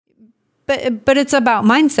But it's about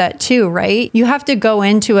mindset too, right? You have to go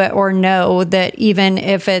into it or know that even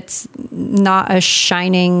if it's not a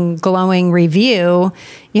shining, glowing review,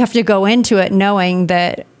 you have to go into it knowing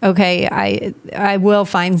that, okay, I will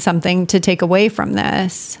find something to take away from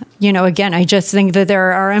this. You know, again, I just think that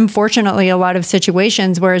there are unfortunately a lot of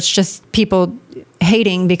situations where it's just people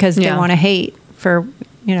hating because they want to hate for,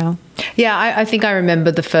 you know. Yeah, I think I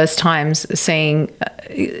remember the first times seeing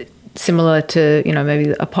similar to, you know,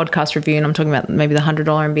 maybe a podcast review, and I'm talking about maybe the $100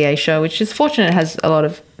 MBA show, which is fortunate, it has a lot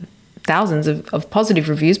of thousands of positive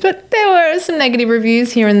reviews, but there were some negative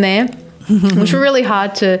reviews here and there, which were really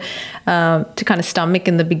hard to kind of stomach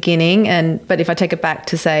in the beginning. But if I take it back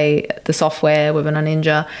to, say, the software, Webinar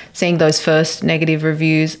Ninja, seeing those first negative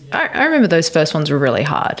reviews, I remember those first ones were really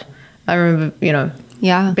hard. I remember, you know,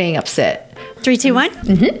 being upset. 3, 2, 1?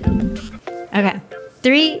 Mm-hmm. Okay.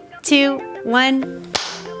 3, 2, 1.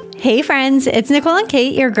 Hey friends, it's Nicole and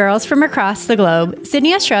Kate, your girls from across the globe,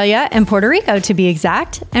 Sydney, Australia, and Puerto Rico to be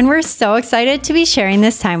exact, and we're so excited to be sharing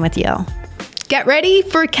this time with you. Get ready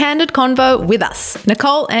for a candid convo with us,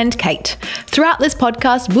 Nicole and Kate. Throughout this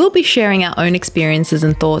podcast, we'll be sharing our own experiences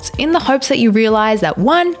and thoughts in the hopes that you realize that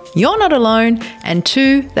 1, you're not alone, and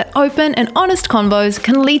 2, that open and honest convos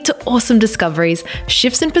can lead to awesome discoveries,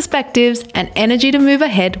 shifts in perspectives, and energy to move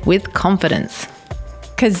ahead with confidence.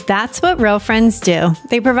 Because that's what real friends do.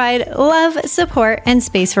 They provide love, support, and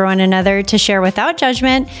space for one another to share without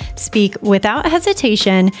judgment, speak without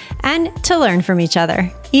hesitation, and to learn from each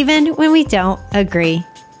other, even when we don't agree.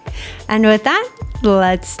 And with that,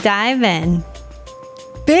 let's dive in.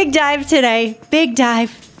 Big dive today. Big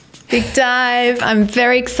dive. Big dive. I'm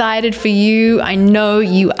very excited for you. I know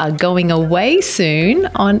you are going away soon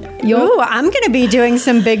on your... Ooh, I'm going to be doing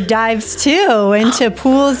some big dives too into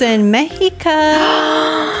pools in Mexico.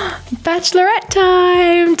 Bachelorette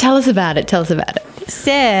time. Tell us about it.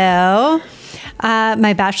 So,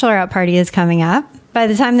 my bachelorette party is coming up. By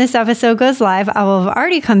the time this episode goes live, I will have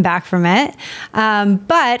already come back from it,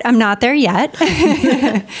 but I'm not there yet.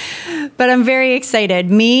 But I'm very excited.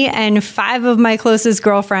 Me and 5 of my closest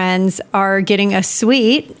girlfriends are getting a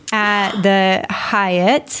suite at the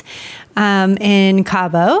Hyatt in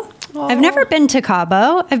Cabo. Oh. I've never been to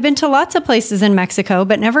Cabo. I've been to lots of places in Mexico,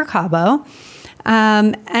 but never Cabo.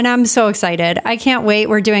 And I'm so excited. I can't wait.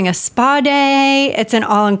 We're doing a spa day. It's an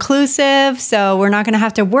all-inclusive, so we're not going to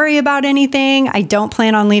have to worry about anything. I don't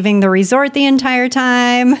plan on leaving the resort the entire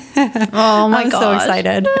time. Oh my God. I'm so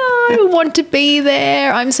excited. I want to be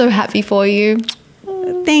there. I'm so happy for you.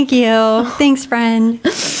 Thank you. Thanks, friend.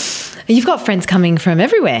 You've got friends coming from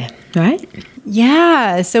everywhere, right?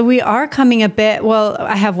 Yeah, so we are coming a bit. Well,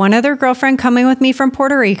 I have one other girlfriend coming with me from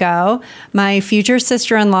Puerto Rico, my future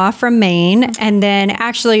sister-in-law from Maine, and then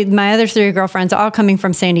actually my other 3 girlfriends all coming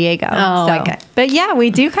from San Diego. Oh, so, okay. But yeah,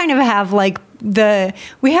 we do kind of have like the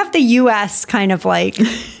U.S. kind of like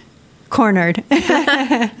cornered.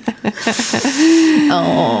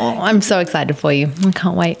 Oh, I'm so excited for you. I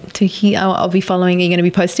can't wait to hear. I'll be following. Are you going to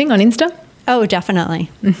be posting on Insta? Oh,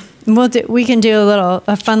 definitely. We can do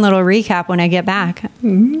a fun little recap when I get back.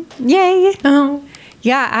 Mm-hmm. Yay. Oh.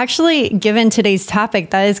 Yeah, actually, given today's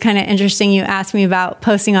topic, that is kind of interesting. You asked me about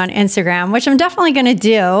posting on Instagram, which I'm definitely going to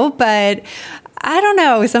do, but I don't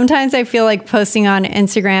know. Sometimes I feel like posting on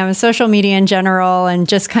Instagram, social media in general, and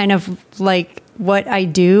just kind of like what I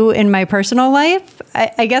do in my personal life.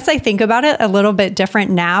 I guess I think about it a little bit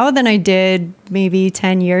different now than I did maybe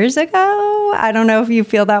 10 years ago. I don't know if you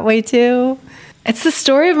feel that way too. It's the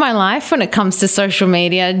story of my life when it comes to social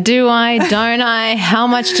media. Do I, don't I? How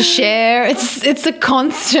much to share? It's a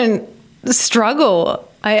constant struggle.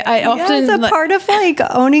 I often... It's a part of like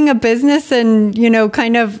owning a business and, you know,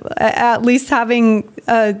 kind of at least having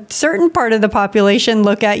a certain part of the population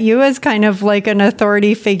look at you as kind of like an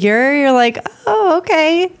authority figure. You're like, oh,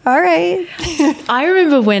 okay. All right. I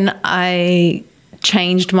remember when I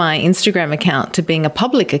changed my Instagram account to being a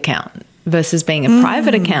public account versus being a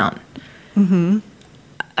private account. Mm-hmm.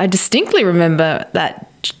 I distinctly remember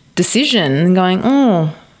that decision going,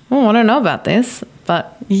 oh, I don't know about this,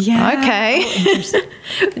 but okay.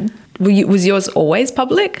 Was yours always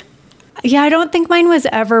public? Yeah, I don't think mine was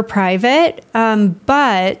ever private,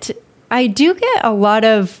 but I do get a lot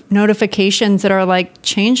of notifications that are like,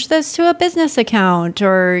 change this to a business account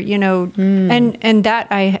or, you know, and that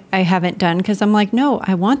I haven't done because I'm like, no,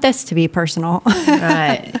 I want this to be personal.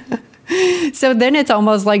 Right. So then it's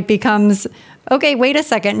almost like becomes, okay, wait a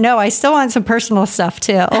second. No, I still want some personal stuff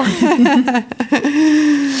too.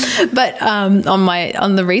 But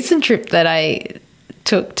on the recent trip that I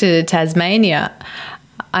took to Tasmania,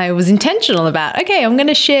 I was intentional about, okay, I'm going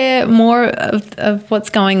to share more of what's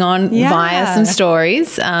going on via some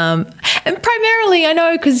stories. And primarily, I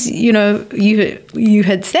know, because, you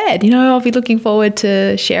had said, I'll be looking forward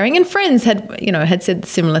to sharing, and friends had said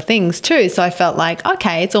similar things too. So I felt like,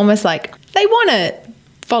 okay, it's almost like they want to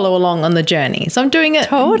follow along on the journey. So I'm doing it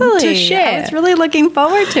to share. I was really looking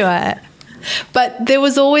forward to it. But there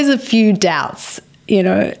was always a few doubts,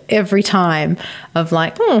 every time of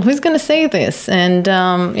like, who's going to see this? And,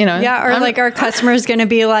 Yeah, or like our customer's going to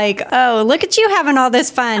be like, oh, look at you having all this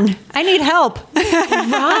fun. I need help.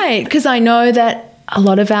 Right, because I know that a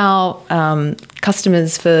lot of our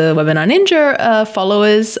customers for Webinar Ninja are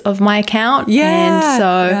followers of my account. Yeah.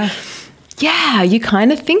 And so, you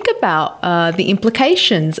kind of think about the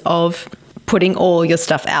implications of putting all your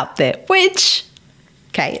stuff out there, which,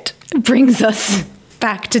 Kate, brings us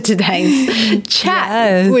back to today's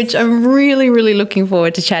chat, which I'm really, really looking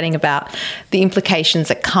forward to chatting about the implications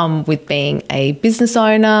that come with being a business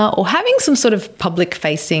owner or having some sort of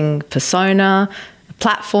public-facing persona, a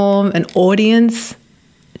platform, an audience.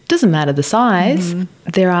 It doesn't matter the size.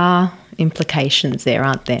 There are implications there,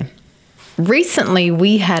 aren't there? Recently,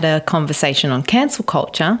 we had a conversation on cancel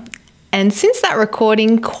culture, and since that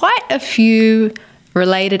recording, quite a few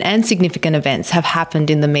related and significant events have happened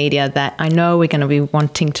in the media that I know we're going to be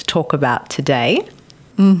wanting to talk about today.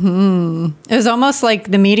 It was almost like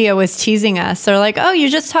the media was teasing us. They're like, oh, you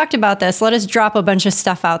just talked about this. Let us drop a bunch of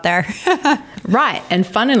stuff out there. Right. And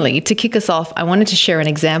funnily, to kick us off, I wanted to share an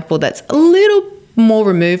example that's a little more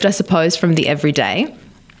removed, I suppose, from the everyday.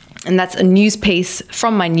 And that's a news piece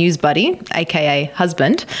from my news buddy, aka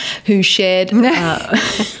husband, who shared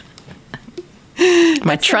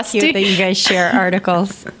my trusty. So cute that you guys share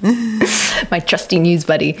articles. My trusty news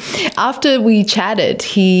buddy. After we chatted,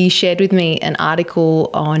 he shared with me an article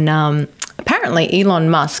on apparently Elon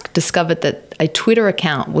Musk discovered that a Twitter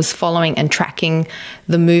account was following and tracking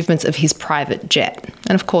the movements of his private jet.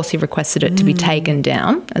 And of course, he requested it to be taken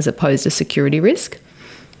down as opposed to security risk.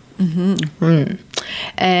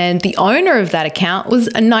 And the owner of that account was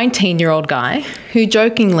a 19-year-old guy who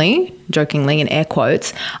jokingly in air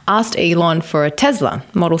quotes, asked Elon for a Tesla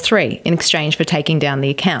Model 3 in exchange for taking down the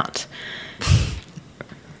account.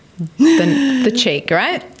 the cheek,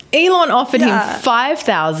 right? Elon offered him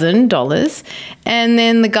 $5,000, and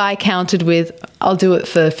then the guy countered with, I'll do it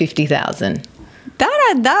for $50,000.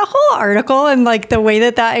 That whole article and like the way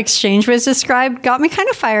that exchange was described got me kind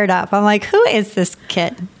of fired up. I'm like, who is this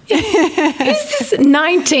kid? Who's this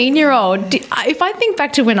 19-year-old? If I think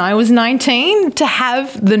back to when I was 19, to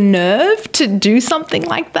have the nerve to do something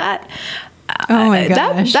like that, oh my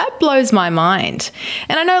gosh. That blows my mind.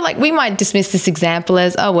 And I know, like, we might dismiss this example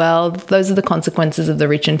as, oh, well, those are the consequences of the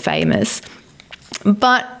rich and famous.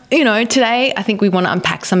 But, today I think we want to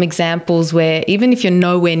unpack some examples where even if you're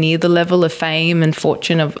nowhere near the level of fame and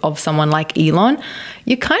fortune of someone like Elon,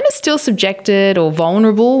 you're kind of still subjected or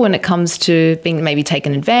vulnerable when it comes to being maybe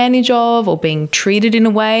taken advantage of or being treated in a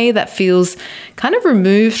way that feels kind of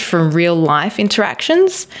removed from real life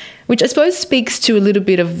interactions, which I suppose speaks to a little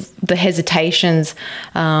bit of the hesitations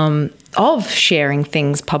of sharing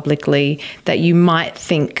things publicly that you might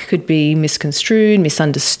think could be misconstrued,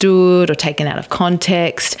 misunderstood, or taken out of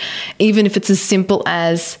context, even if it's as simple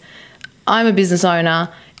as I'm a business owner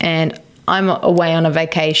and I'm away on a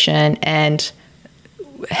vacation, and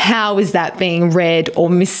how is that being read or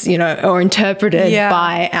or interpreted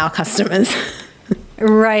by our customers?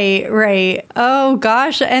 Right. Oh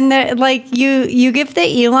gosh. And you give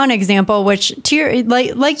the Elon example, which to your,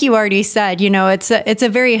 like you already said, it's a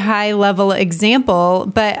very high level example,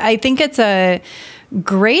 but I think it's a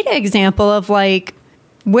great example of like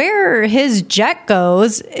where his jet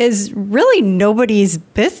goes is really nobody's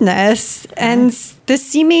business. And the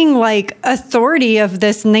seeming like authority of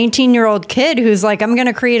this 19-year-old kid who's like, I'm going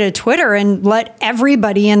to create a Twitter and let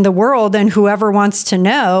everybody in the world and whoever wants to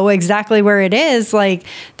know exactly where it is, like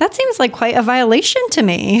that seems like quite a violation to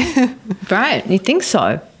me. Right. You think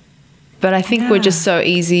so? But I think we're just so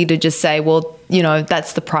easy to just say, well,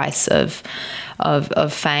 that's the price of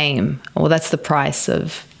fame, or that's the price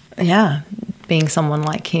of, being someone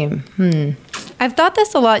like him. I've thought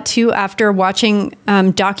this a lot too after watching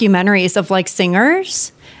documentaries of like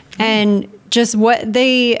singers and just what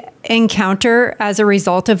they encounter as a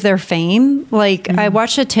result of their fame. Like I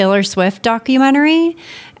watched a Taylor Swift documentary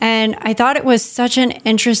and I thought it was such an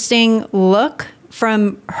interesting look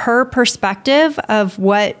from her perspective of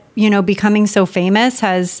what, becoming so famous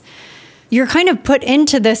has. You're kind of put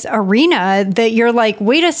into this arena that you're like,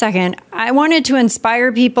 wait a second, I wanted to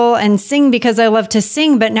inspire people and sing because I love to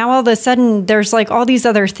sing. But now all of a sudden there's like all these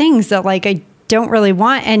other things that like I don't really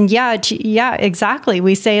want. And yeah, exactly.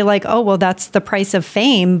 We say like, oh, well, that's the price of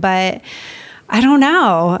fame, but I don't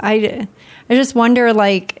know. I just wonder,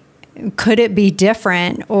 like, could it be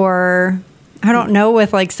different? Or I don't know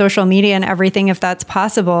with like social media and everything, if that's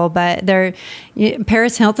possible, but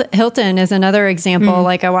Paris Hilton is another example.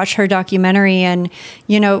 Like I watched her documentary and,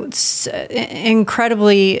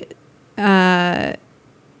 incredibly,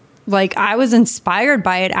 like I was inspired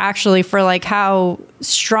by it actually for like how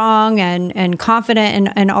strong and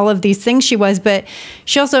confident and all of these things she was. But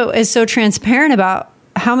she also is so transparent about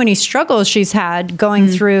how many struggles she's had going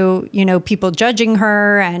through, people judging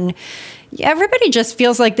her, and everybody just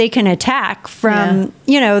feels like they can attack from,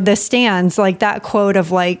 the stands, like that quote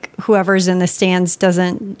of like, whoever's in the stands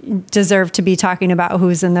doesn't deserve to be talking about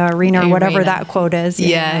who's in the arena or whatever that quote is.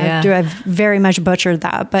 I've very much butchered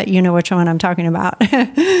that, but you know which one I'm talking about.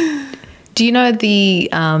 Do you know the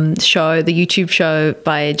YouTube show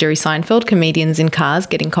by Jerry Seinfeld, Comedians in Cars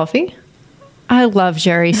Getting Coffee? I love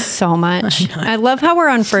Jerry so much. I love how we're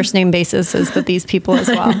on first name basis with these people as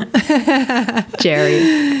well. Jerry,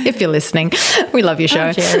 if you're listening, we love your show.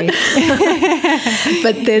 Oh, Jerry.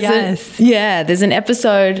 But there's an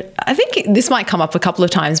episode, I think this might come up a couple of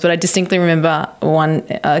times, but I distinctly remember one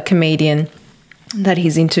comedian that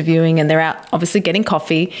he's interviewing, and they're out obviously getting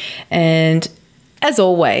coffee. And as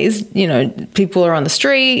always, people are on the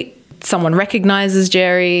street. Someone recognizes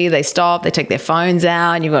Jerry, they stop, they take their phones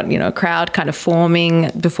out, and you've got, a crowd kind of forming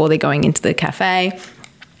before they're going into the cafe.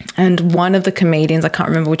 And one of the comedians, I can't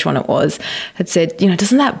remember which one it was, had said,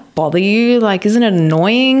 doesn't that bother you? Like, isn't it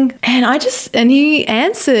annoying? And he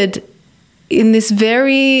answered in this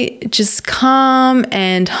very just calm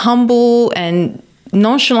and humble and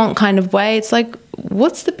nonchalant kind of way. It's like,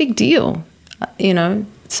 what's the big deal?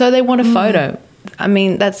 So they want a photo. I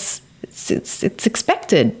mean, it's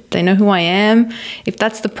expected. They know who I am. If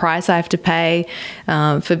that's the price I have to pay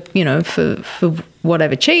for what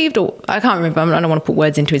I've achieved, or I can't remember. I don't want to put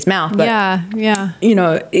words into his mouth, but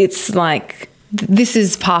it's like, this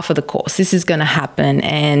is par for the course. This is going to happen,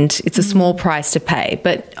 and it's a small price to pay.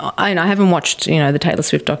 But I haven't watched the Taylor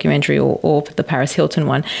Swift documentary or the Paris Hilton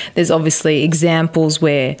one. There's obviously examples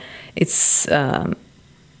where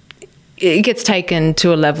it gets taken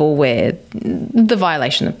to a level where the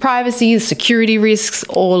violation of privacy, the security risks,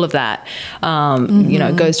 all of that,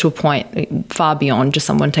 goes to a point far beyond just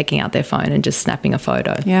someone taking out their phone and just snapping a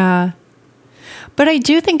photo. Yeah. But I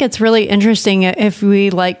do think it's really interesting if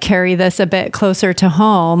we carry this a bit closer to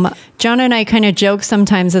home. John and I kind of joke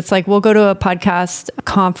sometimes. It's like, we'll go to a podcast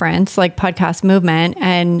conference, like Podcast Movement.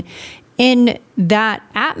 And in that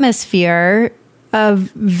atmosphere, a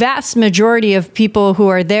vast majority of people who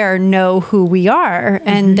are there know who we are,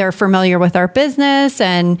 and they're familiar with our business,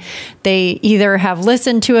 and they either have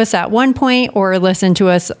listened to us at one point or listen to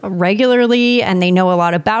us regularly, and they know a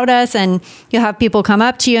lot about us. And you'll have people come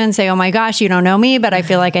up to you and say, oh my gosh, you don't know me, but I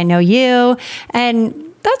feel like I know you.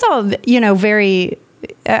 And that's all,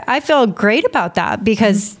 I feel great about that,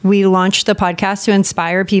 because we launched the podcast to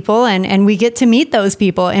inspire people, and we get to meet those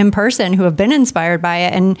people in person who have been inspired by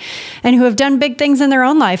it and who have done big things in their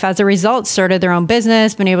own life as a result, started their own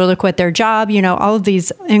business, been able to quit their job, all of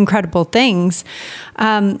these incredible things.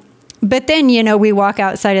 But then, we walk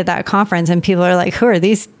outside of that conference and people are like, who are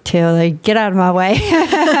these two? Like, get out of my way.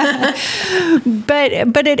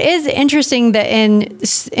 But it is interesting that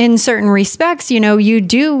in certain respects, you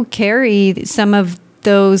do carry some of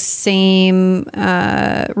those same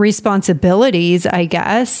responsibilities, I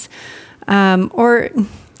guess, or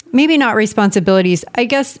maybe not responsibilities. I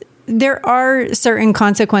guess there are certain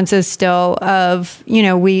consequences still of,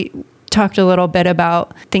 we talked a little bit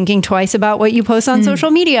about thinking twice about what you post on social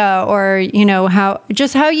media, or,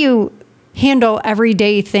 how you handle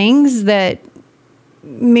everyday things that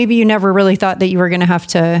maybe you never really thought that you were going to have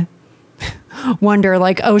to wonder,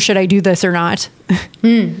 like, oh, should I do this or not?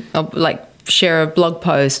 Share a blog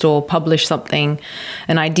post or publish something,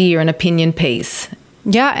 an idea, an opinion piece.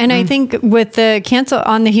 Yeah. And I think with the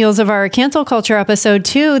on the heels of our cancel culture episode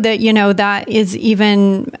too, that, that is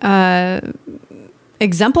even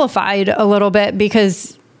exemplified a little bit,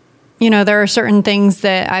 because, there are certain things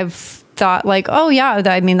that I've thought like, oh yeah,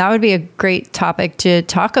 that would be a great topic to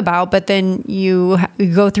talk about. But then you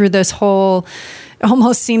go through this whole,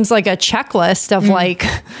 almost seems like a checklist of like,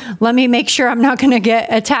 let me make sure I'm not going to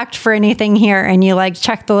get attacked for anything here. And you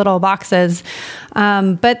check the little boxes.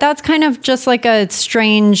 But that's kind of just like a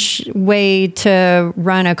strange way to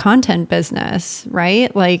run a content business,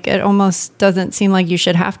 right? Like, it almost doesn't seem like you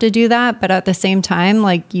should have to do that. But at the same time,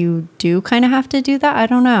 you do kind of have to do that. I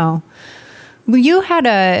don't know. You had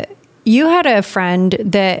a friend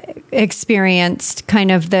that experienced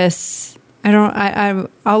kind of this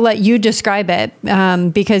I'll let you describe it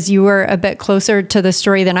because you were a bit closer to the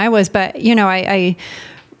story than I was. But, I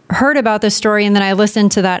heard about the story and then I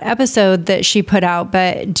listened to that episode that she put out.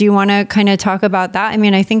 But do you want to kind of talk about that? I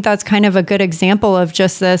mean, I think that's kind of a good example of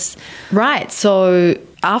just this. Right. So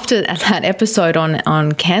after that episode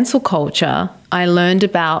on cancel culture, I learned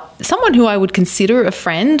about someone who I would consider a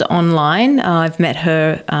friend online. I've met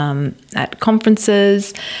her at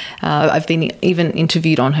conferences. I've been even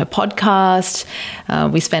interviewed on her podcast.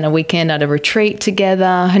 We spent a weekend at a retreat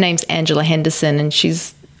together. Her name's Angela Henderson, and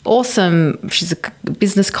she's awesome. She's a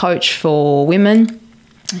business coach for women.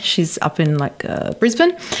 She's up in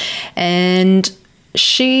Brisbane, and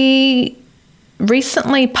she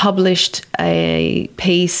recently published a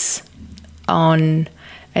piece on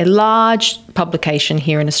a large publication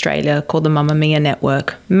here in Australia called the Mamma Mia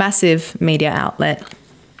Network, massive media outlet,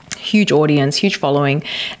 huge audience, huge following.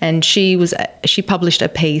 And she published a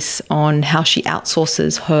piece on how she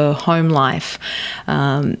outsources her home life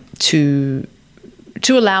to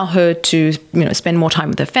allow her to, spend more time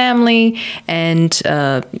with her family and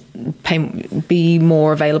be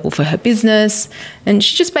more available for her business. And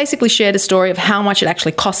she just basically shared a story of how much it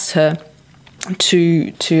actually costs her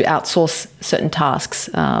to outsource certain tasks,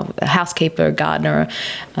 a housekeeper, a gardener,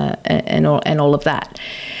 and all of that.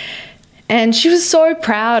 And she was so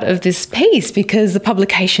proud of this piece because the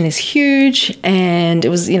publication is huge, and it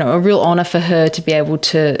was, a real honor for her to be able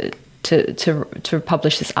to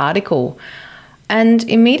publish this article. And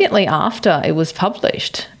immediately after it was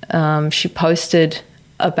published, she posted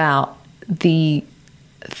about the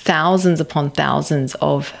thousands upon thousands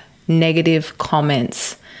of negative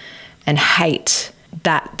comments and hate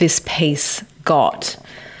that this piece got.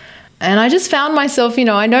 And I just found myself,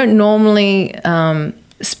 I don't normally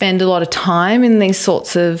spend a lot of time in these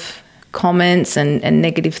sorts of comments and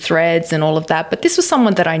negative threads and all of that, but this was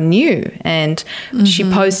someone that I knew. And she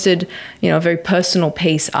posted, a very personal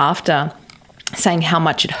piece after, saying how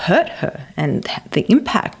much it hurt her and the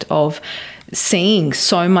impact of seeing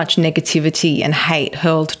so much negativity and hate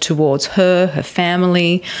hurled towards her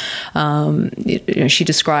family. She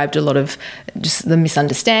described a lot of just the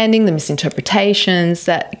misunderstanding, the misinterpretations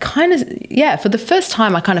that kind of, for the first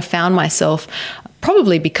time I kind of found myself,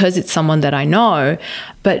 probably because it's someone that I know,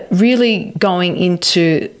 but really going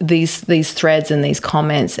into these threads and these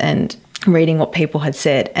comments and reading what people had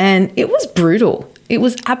said. And it was brutal. It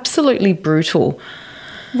was absolutely brutal.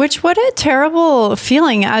 What a terrible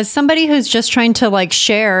feeling as somebody who's just trying to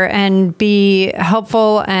share and be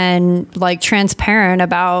helpful and transparent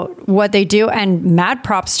about what they do, and mad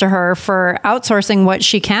props to her for outsourcing what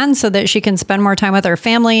she can so that she can spend more time with her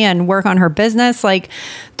family and work on her business.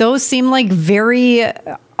 Those seem like very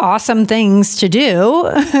awesome things to do.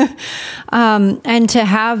 And to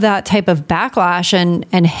have that type of backlash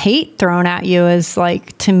and hate thrown at you is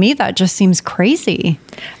to me, that just seems crazy.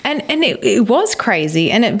 And it was crazy.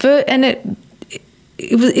 And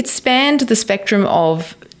it spanned the spectrum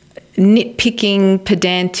of nitpicking,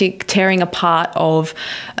 pedantic, tearing apart of,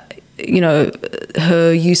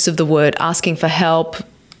 her use of the word asking for help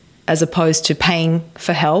as opposed to paying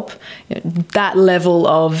for help, that level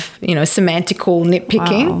of, semantical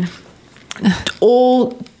nitpicking,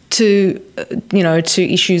 all to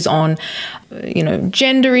issues on,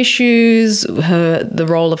 gender issues, the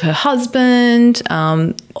role of her husband,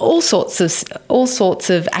 all sorts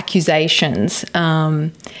of accusations.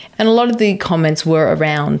 And a lot of the comments were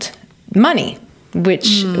around money,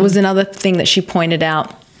 which was another thing that she pointed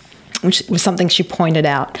out, which was something she pointed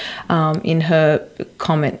out in her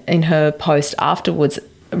post afterwards,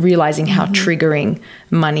 realizing how triggering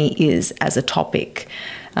money is as a topic.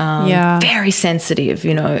 Very sensitive,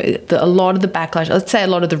 a lot of the backlash, let's say a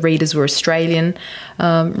lot of the readers were Australian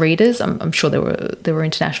readers. I'm sure there were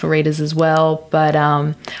international readers as well, but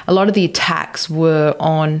a lot of the attacks were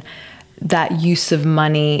on that use of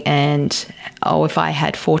money and, if I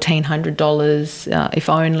had $1,400, if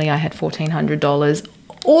only I had $1,400,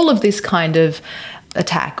 all of this kind of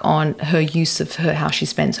attack on her use of how she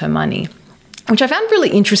spends her money, which I found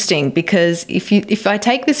really interesting, because if I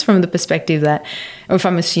take this from the perspective that, or if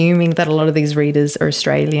I'm assuming that a lot of these readers are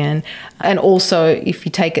Australian, and also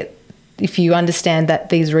if you understand that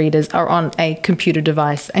these readers are on a computer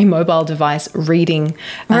device, a mobile device, reading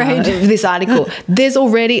this article, there's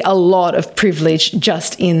already a lot of privilege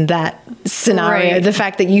just in that scenario. Right. The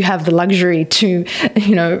fact that you have the luxury to,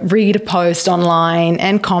 read a post online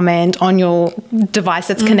and comment on your device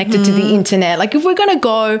that's connected to the internet. If we're going to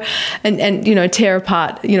go and tear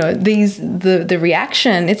apart, the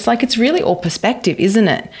reaction, it's really all perspective, isn't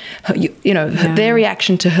it? Their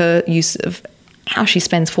reaction to her use of how she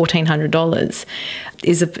spends $1,400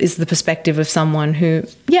 is the perspective of someone who,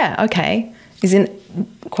 is in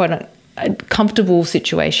quite a comfortable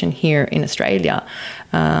situation here in Australia.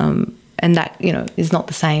 And that, is not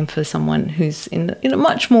the same for someone who's in a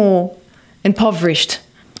much more impoverished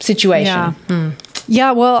situation. Yeah.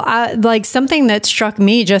 Yeah, well, like something that struck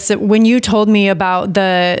me just when you told me about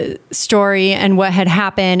the story and what had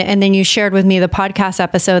happened, and then you shared with me the podcast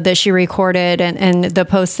episode that she recorded and the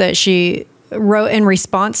post that she wrote in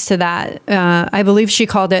response to that. I believe she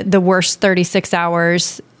called it the worst 36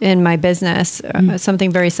 hours in my business,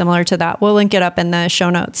 something very similar to that. We'll link it up in the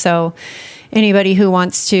show notes, so anybody who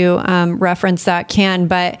wants to reference that can.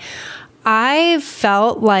 But I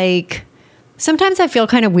felt like sometimes I feel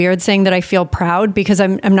kind of weird saying that I feel proud, because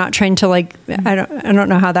I'm not trying to I don't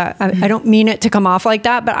know how that, I don't mean it to come off like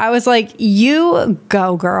that, but I was like, you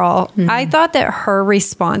go, girl. I thought that her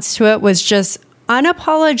response to it was just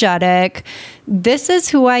unapologetic. This is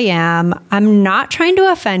who I am. I'm not trying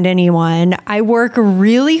to offend anyone. I work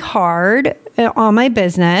really hard on my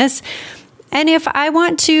business. And if I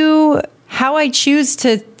want to, how I choose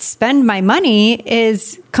to spend my money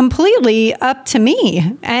is completely up to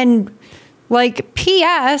me. And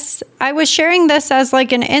P.S., I was sharing this as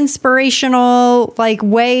an inspirational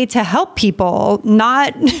way to help people,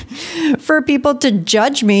 not for people to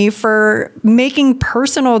judge me for making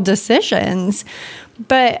personal decisions.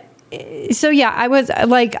 But so, yeah, I was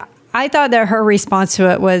I thought that her response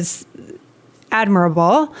to it was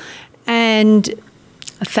admirable. And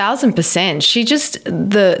 1,000%. She just,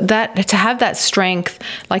 that to have that strength,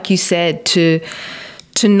 like you said, to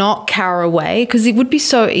not cower away, because it would be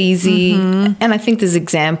so easy. And I think there's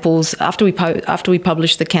examples. After we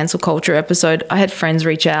published the cancel culture episode, I had friends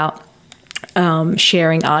reach out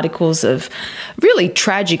sharing articles of really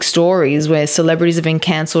tragic stories where celebrities have been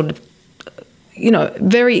cancelled,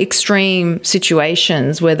 very extreme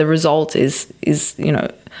situations where the result is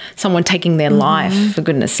someone taking their life, for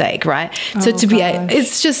goodness sake, right? So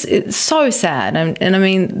it's so sad. And I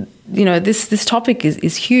mean, this topic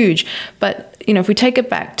is huge, but if we take it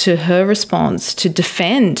back to her response to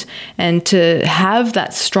defend and to have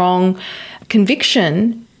that strong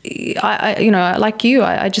conviction, I like you,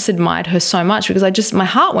 I just admired her so much, because my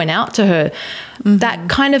heart went out to her. That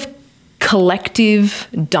kind of collective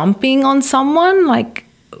dumping on someone,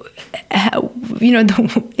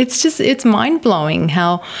 it's mind-blowing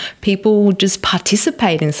how people just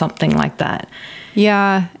participate in something like that.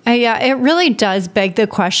 Yeah, it really does beg the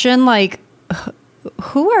question,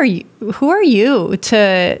 who are you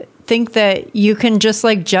to think that you can just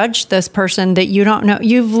judge this person that you don't know?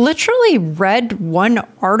 You've literally read one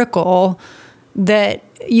article that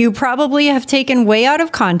you probably have taken way out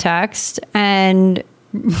of context, and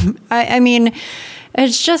I mean,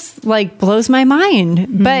 it's just blows my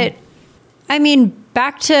mind. But I mean,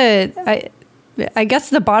 back to I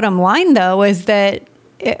guess the bottom line though is that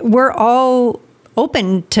we're all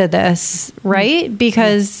open to this, right?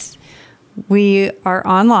 Because we are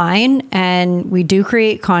online and we do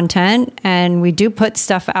create content and we do put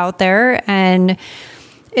stuff out there, and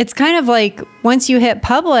it's kind of once you hit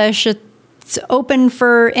publish, it's open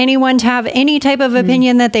for anyone to have any type of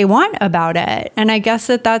opinion that they want about it. And I guess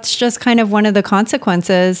that's just kind of one of the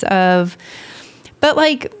consequences of, but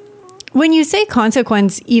when you say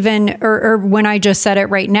consequence, even, or when I just said it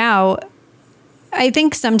right now, I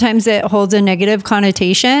think sometimes it holds a negative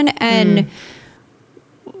connotation. And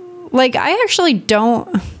I actually don't,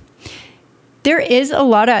 there is a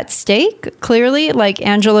lot at stake. Clearly,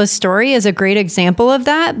 Angela's story is a great example of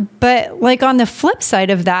that. But on the flip side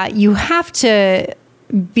of that, you have to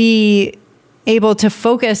be able to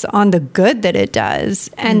focus on the good that it does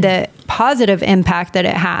and the positive impact that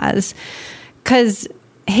it has. Because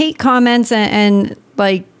hate comments and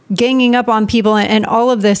ganging up on people and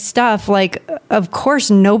all of this stuff, of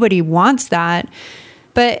course, nobody wants that.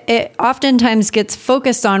 But it oftentimes gets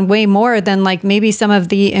focused on way more than maybe some of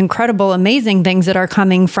the incredible, amazing things that are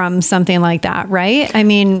coming from something like that, right? I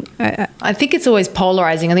mean, I think it's always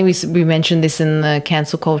polarizing. I think we mentioned this in the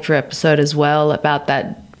cancel culture episode as well, about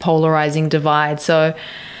that polarizing divide. So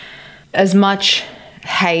as much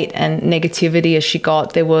hate and negativity as she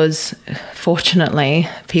got, there was, fortunately,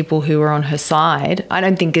 people who were on her side. I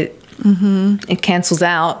don't think it cancels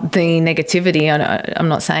out the negativity. I'm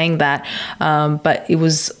not saying that, but it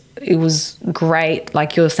was great,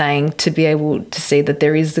 like you're saying, to be able to see that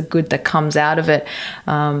there is the good that comes out of it.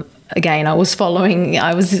 again, I was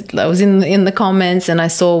in the comments, and I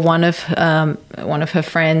saw one of her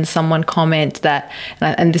friends, someone comment that,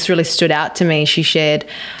 and this really stood out to me. She shared,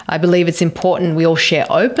 "I believe it's important we all share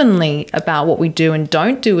openly about what we do and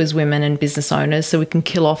don't do as women and business owners, so we can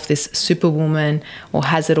kill off this superwoman or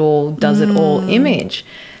has it all, does it all image."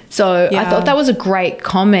 So I thought that was a great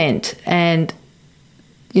comment, and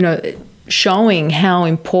showing how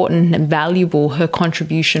important and valuable her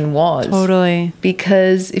contribution was. Totally.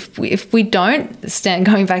 Because if we don't stand,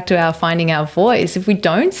 going back to our finding our voice, if we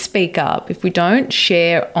don't speak up, if we don't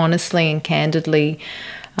share honestly and candidly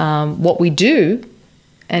what we do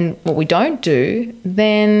and what we don't do,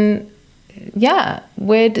 then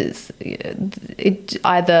where does it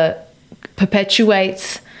either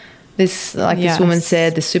perpetuates this, like this woman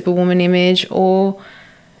said, the superwoman image,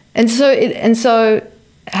 and so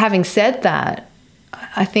having said that,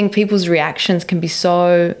 I think people's reactions can be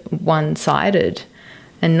so one-sided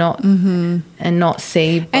and not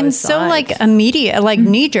see both and so sides. like immediate, like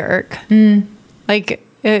knee jerk. Like,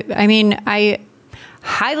 I mean, I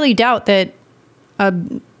highly doubt that a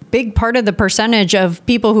big part of the percentage of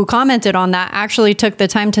people who commented on that actually took the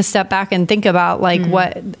time to step back and think about like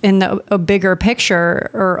what in a bigger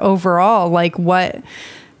picture or overall, like what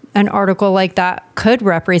an article like that could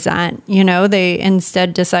represent. They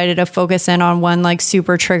instead decided to focus in on one like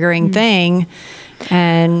super triggering thing.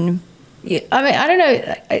 And I mean, I don't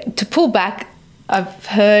know, to pull back, I've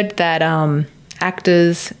heard that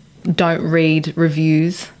actors don't read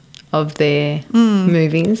reviews of their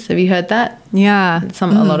movies. Have you heard that? Yeah. A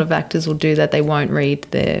lot of actors will do that. They won't read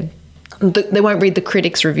they won't read the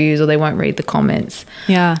critics' reviews, or they won't read the comments.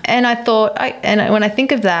 Yeah. And I thought, when I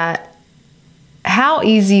think of that, how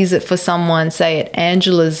easy is it for someone, say at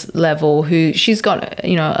Angela's level, who she's got,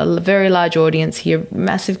 a very large audience here,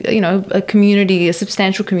 massive, a community, a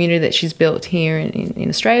substantial community that she's built here in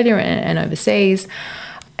Australia and overseas.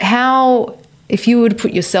 How, if you would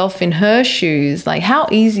put yourself in her shoes, like how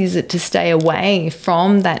easy is it to stay away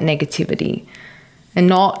from that negativity and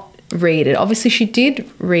not read it? Obviously, she did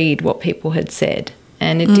read what people had said,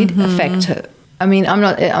 and it did affect her. I mean,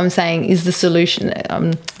 I'm saying, is the solution,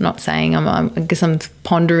 I'm not saying, I guess I'm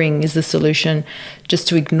pondering, is the solution just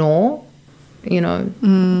to ignore,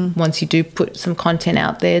 once you do put some content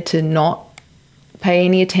out there, to not pay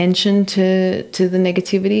any attention to the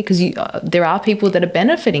negativity? Because there are people that are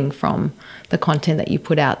benefiting from the content that you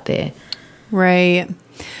put out there. Right.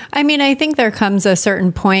 I mean, I think there comes a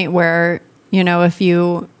certain point where, if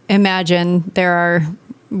you imagine there are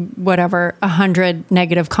 100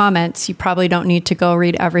 negative comments, you probably don't need to go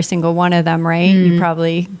read every single one of them, right? You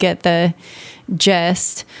probably get the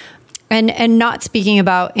gist. And not speaking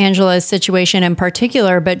about Angela's situation in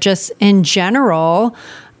particular, but just in general,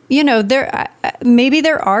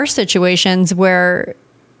 there are situations where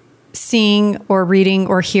seeing or reading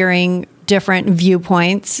or hearing different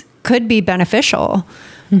viewpoints could be beneficial.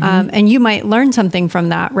 And you might learn something from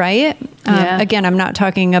that, right? Again, I'm not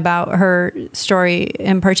talking about her story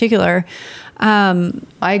in particular. I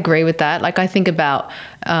agree with that. Like I think about,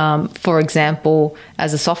 for example,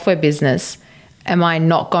 as a software business, am I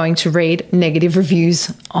not going to read negative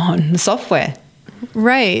reviews on the software?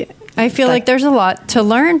 Right. I feel like there's a lot to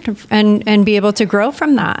learn and be able to grow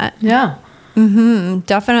from that. Yeah.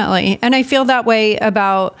 Definitely. And I feel that way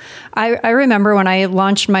about, I remember when I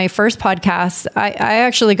launched my first podcast, I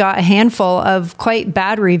actually got a handful of quite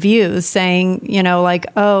bad reviews saying, like,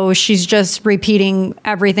 oh, she's just repeating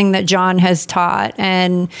everything that John has taught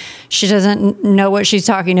and she doesn't know what she's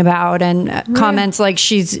talking about. And comments like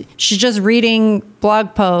she's just reading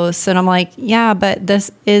blog posts. And I'm like, yeah, but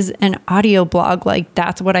this is an audio blog. Like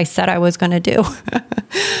that's what I said I was going to do.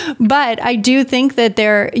 But I do think that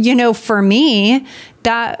for me,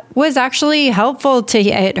 that was actually helpful.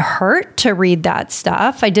 It hurt to read that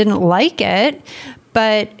stuff. I didn't like it,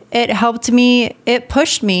 but it helped me. It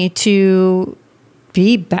pushed me to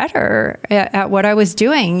be better at what I was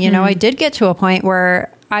doing. I did get to a point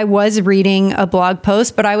where I was reading a blog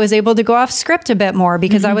post, but I was able to go off script a bit more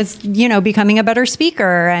because I was, becoming a better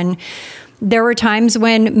speaker. And there were times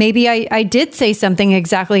when maybe I did say something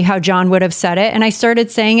exactly how John would have said it. And I started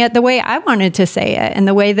saying it the way I wanted to say it and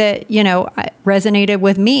the way that, resonated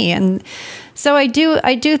with me. And so I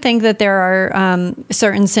do think that there are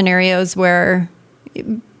certain scenarios where,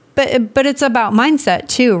 but it's about mindset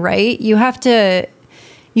too, right? You have to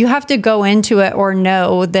go into it or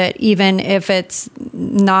know that even if it's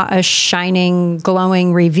not a shining,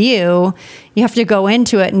 glowing review, you have to go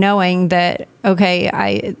into it knowing that, okay,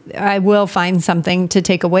 I will find something to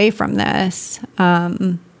take away from this.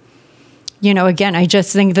 Again, I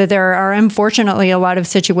just think that there are unfortunately a lot of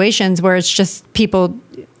situations where it's just people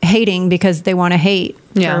hating because they want to hate.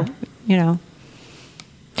 Yeah. For, you know.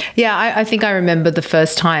 Yeah, I think I remember the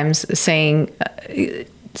first times seeing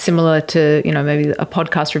similar to, you know, maybe a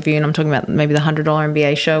podcast review, and I'm talking about maybe the $100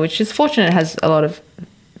 MBA show, which is fortunate, it has a lot of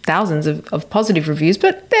thousands of positive reviews,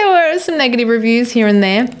 but there were some negative reviews here and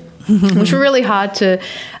there, which were really hard to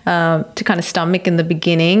kind of stomach in the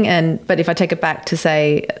beginning. But if I take it back to,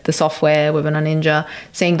 say, the software, Webinar Ninja,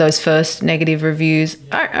 seeing those first negative reviews,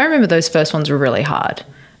 I remember those first ones were really hard.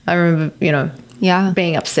 I remember, you know,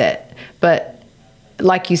 being upset. But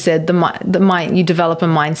like you said, you develop a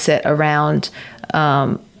mindset around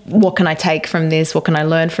what can I take from this? What can I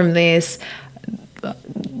learn from this?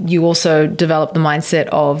 You also develop the mindset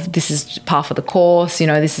of this is part of the course. You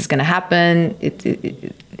know, this is going to happen.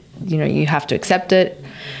 You know, you have to accept it.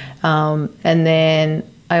 And then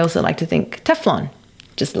I also like to think Teflon.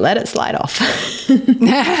 Just let it slide off.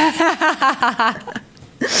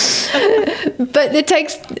 But it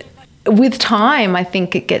takes... With time, I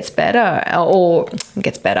think it gets better,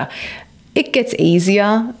 It gets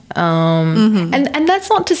easier, and that's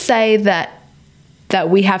not to say that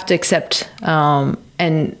we have to accept and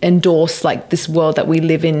endorse like this world that we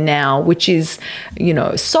live in now, which is, you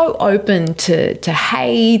know, so open to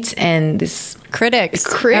hate and this critics.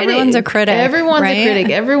 Everyone's a critic. Everyone's a critic.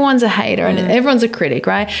 Everyone's a hater, and everyone's a critic,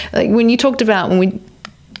 right? Like when we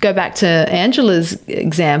go back to Angela's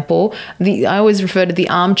example, I always refer to the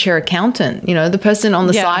armchair accountant, you know, the person on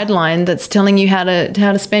the sideline that's telling you how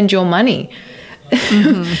to spend your money.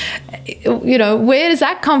 You know, where does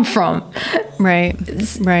that come from? Right.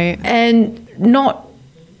 And not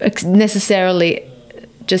necessarily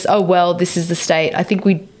just, oh, well, this is the state. I think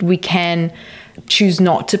we can choose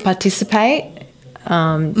not to participate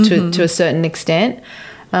to a certain extent.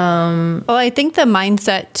 Well, I think the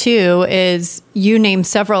mindset too is, you name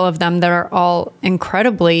several of them that are all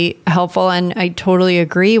incredibly helpful, and I totally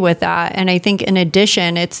agree with that. And I think in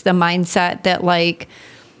addition, it's the mindset that like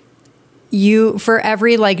for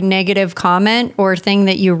every like negative comment or thing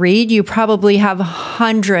that you read, you probably have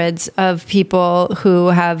hundreds of people who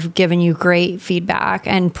have given you great feedback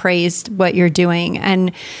and praised what you're doing.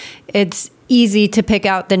 And it's easy to pick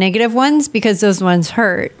out the negative ones because those ones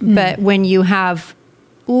hurt. But when you have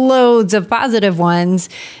loads of positive ones,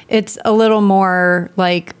 it's a little more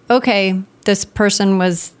like, okay, this person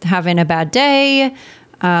was having a bad day,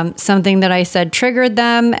 something that I said triggered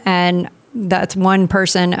them, and that's one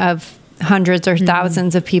person of hundreds or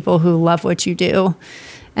thousands of people who love what you do.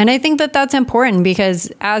 And I think that that's important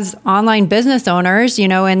because as online business owners, you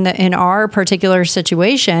know, in our particular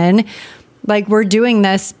situation, like we're doing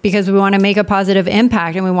this because we want to make a positive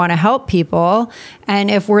impact and we want to help people. And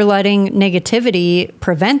if we're letting negativity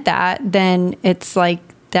prevent that, then it's like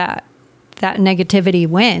that negativity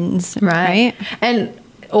wins. Right. And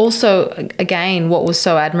also, again, what was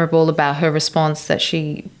so admirable about her response that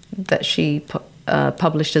she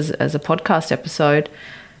published as a podcast episode,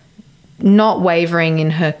 not wavering in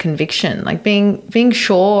her conviction, like being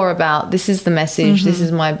sure about, this is the message, this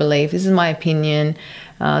is my belief, this is my opinion,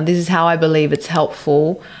 this is how I believe it's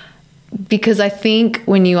helpful. Because I think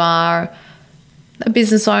when you are a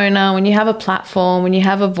business owner, when you have a platform, when you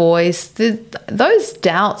have a voice, those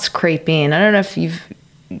doubts creep in. I don't know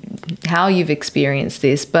how you've experienced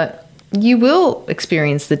this, but you will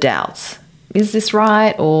experience the doubts. Is this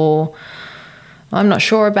right? Or I'm not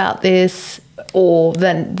sure about this. Or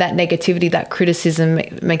then that negativity, that criticism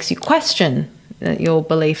makes you question your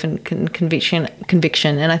belief and conviction.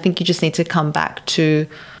 And I think you just need to come back to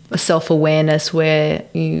a self-awareness where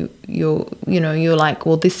you're like,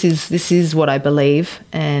 well, this is what I believe,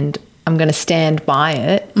 and I'm going to stand by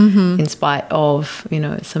it in spite of, you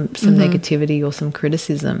know, some negativity or some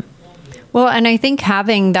criticism. Well, and I think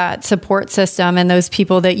having that support system and those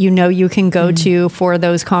people that you know you can go to for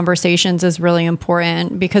those conversations is really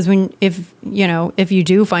important, because if you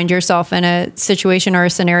do find yourself in a situation or a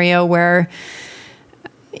scenario where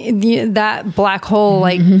that black hole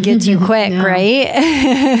like gets you quick,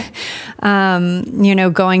 right?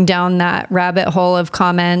 Going down that rabbit hole of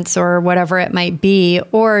comments or whatever it might be,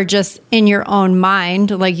 or just in your own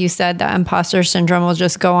mind, like you said, that imposter syndrome will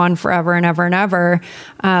just go on forever and ever and ever.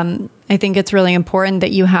 I think it's really important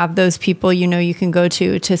that you have those people you know you can go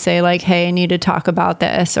to say like, hey, I need to talk about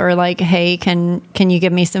this, or like, hey, can you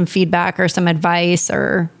give me some feedback or some advice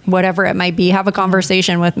or whatever it might be. Have a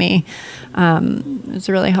conversation with me. It's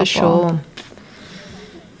really helpful. For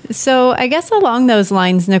sure. So I guess along those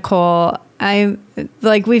lines, Nicole,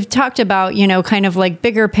 we've talked about, kind of like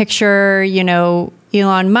bigger picture,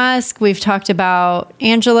 Elon Musk. We've talked about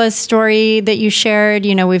Angela's story that you shared.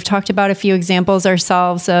 We've talked about a few examples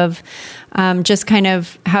ourselves of just kind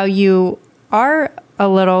of how you are a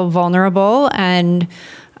little vulnerable and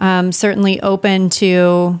certainly open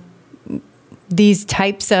to these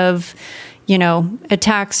types of,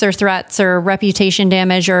 attacks or threats or reputation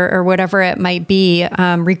damage or whatever it might be,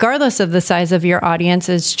 regardless of the size of your audience.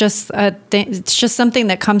 It's just it's just something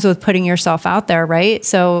that comes with putting yourself out there, right?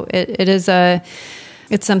 So it's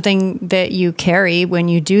something that you carry when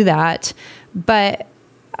you do that. But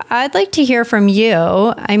I'd like to hear from you.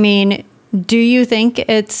 I mean, do you think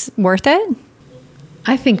it's worth it?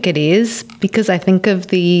 I think it is, because I think of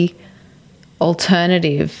the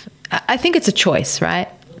alternative. I think it's a choice, right?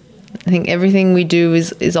 I think everything we do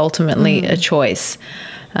is ultimately a choice.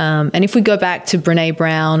 And if we go back to Brené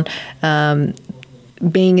Brown,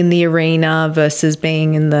 being in the arena versus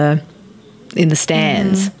being in the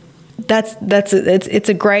stands, it's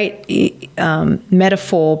a great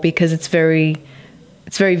metaphor, because it's very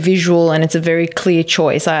visual and it's a very clear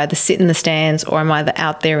choice. I either sit in the stands or I'm either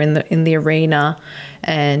out there in the arena,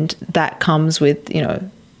 and that comes with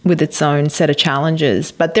with its own set of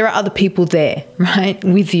challenges. But there are other people there, right,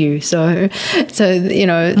 with you. So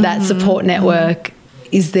that support network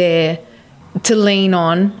is there to lean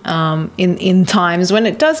on in times when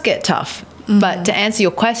it does get tough. But to answer your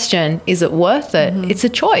question, is it worth it? It's a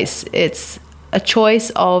choice. It's a choice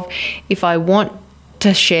of, if I want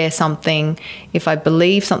to share something, if I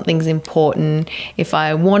believe something's important, if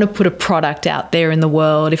I want to put a product out there in the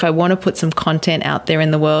world, if I want to put some content out there in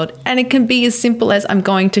the world. And it can be as simple as, I'm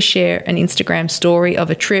going to share an Instagram story of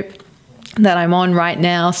a trip that I'm on right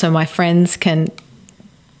now so my friends can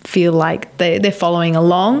feel like they're following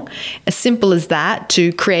along. As simple as that,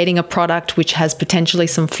 to creating a product which has potentially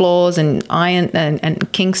some flaws and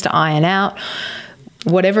kinks to iron out,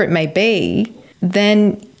 whatever it may be,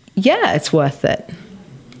 then yeah, it's worth it.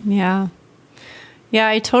 Yeah. Yeah,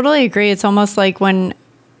 I totally agree. It's almost like when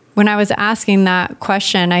I was asking that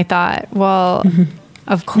question, I thought, well,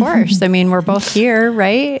 of course. I mean, we're both here,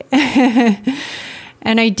 right?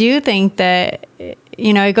 And I do think that,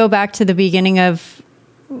 I go back to the beginning of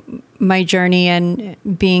my journey and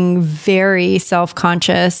being very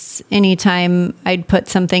self-conscious anytime I'd put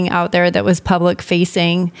something out there that was public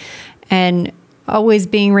facing, and always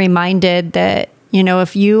being reminded that,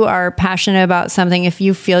 if you are passionate about something, if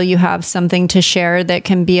you feel you have something to share that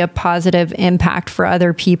can be a positive impact for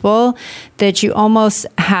other people, that you almost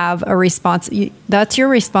have that's your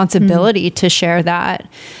responsibility to share that.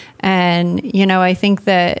 And, I think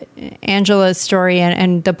that Angela's story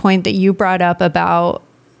and the point that you brought up about,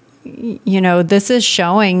 this is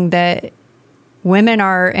showing that women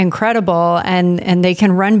are incredible and they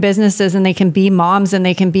can run businesses and they can be moms and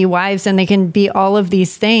they can be wives and they can be all of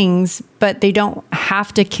these things, but they don't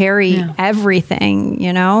have to carry everything,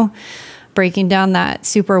 breaking down that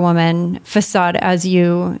superwoman facade, as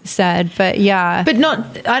you said. But yeah. But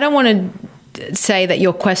I don't want to say that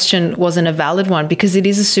your question wasn't a valid one, because it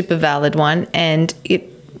is a super valid one. And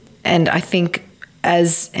I think,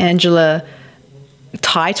 as Angela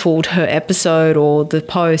titled her episode or the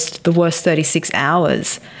post, The Worst 36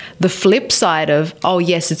 Hours, the flip side of, oh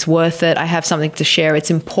yes, it's worth it, I have something to share, it's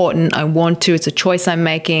important, I want to, it's a choice I'm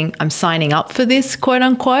making, I'm signing up for this, quote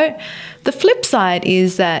unquote. The flip side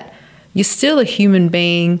is that you're still a human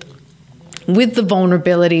being with the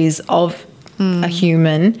vulnerabilities of a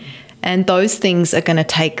human, and those things are going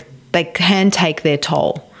to they can take their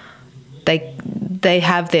toll. They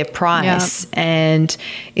have their price, and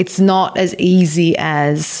it's not as easy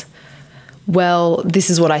as, well,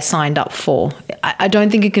 this is what I signed up for. I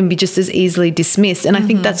don't think it can be just as easily dismissed. And I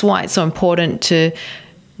think that's why it's so important to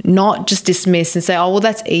not just dismiss and say, oh, well,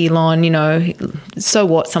 that's Elon, so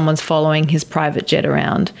what, someone's following his private jet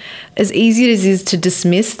around. As easy as it is to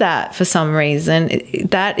dismiss that for some reason,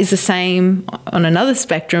 that is the same on another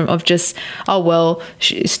spectrum of just, oh, well,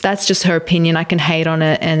 that's just her opinion, I can hate on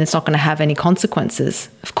it and it's not going to have any consequences.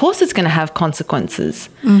 Of course it's going to have consequences.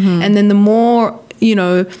 And then the more,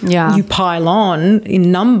 you pile on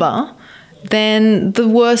in number, then the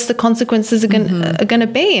worse the consequences are going to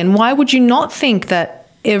be. And why would you not think that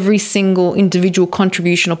every single individual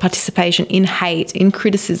contribution or participation in hate, in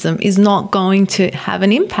criticism, is not going to have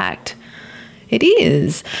an impact? It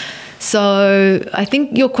is. So I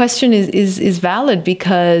think your question is valid,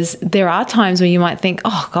 because there are times where you might think,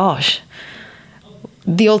 oh gosh,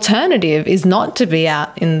 the alternative is not to be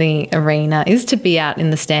out in the arena, is to be out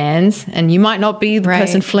in the stands. And you might not be the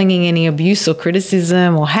person flinging any abuse or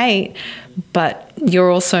criticism or hate, but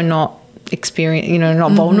you're also not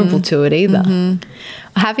not vulnerable to it either.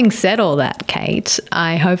 Having said all that, Kate,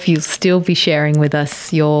 I hope you'll still be sharing with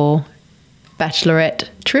us your bachelorette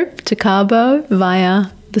trip to Cabo via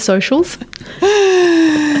the socials.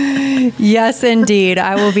 Yes, indeed.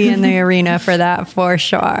 I will be in the arena for that for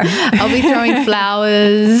sure. I'll be throwing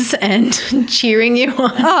flowers and cheering you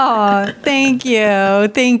on. Oh, thank you.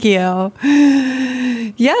 Thank you.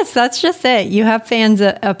 Yes, that's just it. You have fans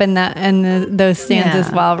up in those stands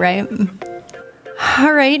as well, right?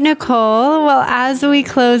 All right, Nicole. Well, as we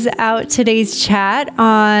close out today's chat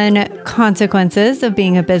on consequences of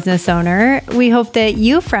being a business owner, we hope that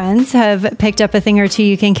you, friends, have picked up a thing or two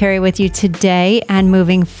you can carry with you today and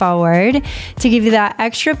moving forward to give you that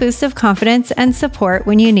extra boost of confidence and support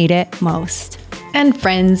when you need it most. And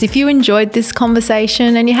friends, if you enjoyed this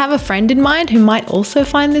conversation and you have a friend in mind who might also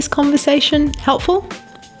find this conversation helpful,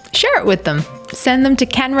 share it with them. Send them to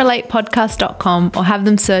canrelatepodcast.com or have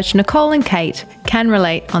them search Nicole and Kate Can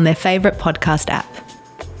Relate on their favorite podcast app.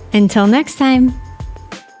 Until next time.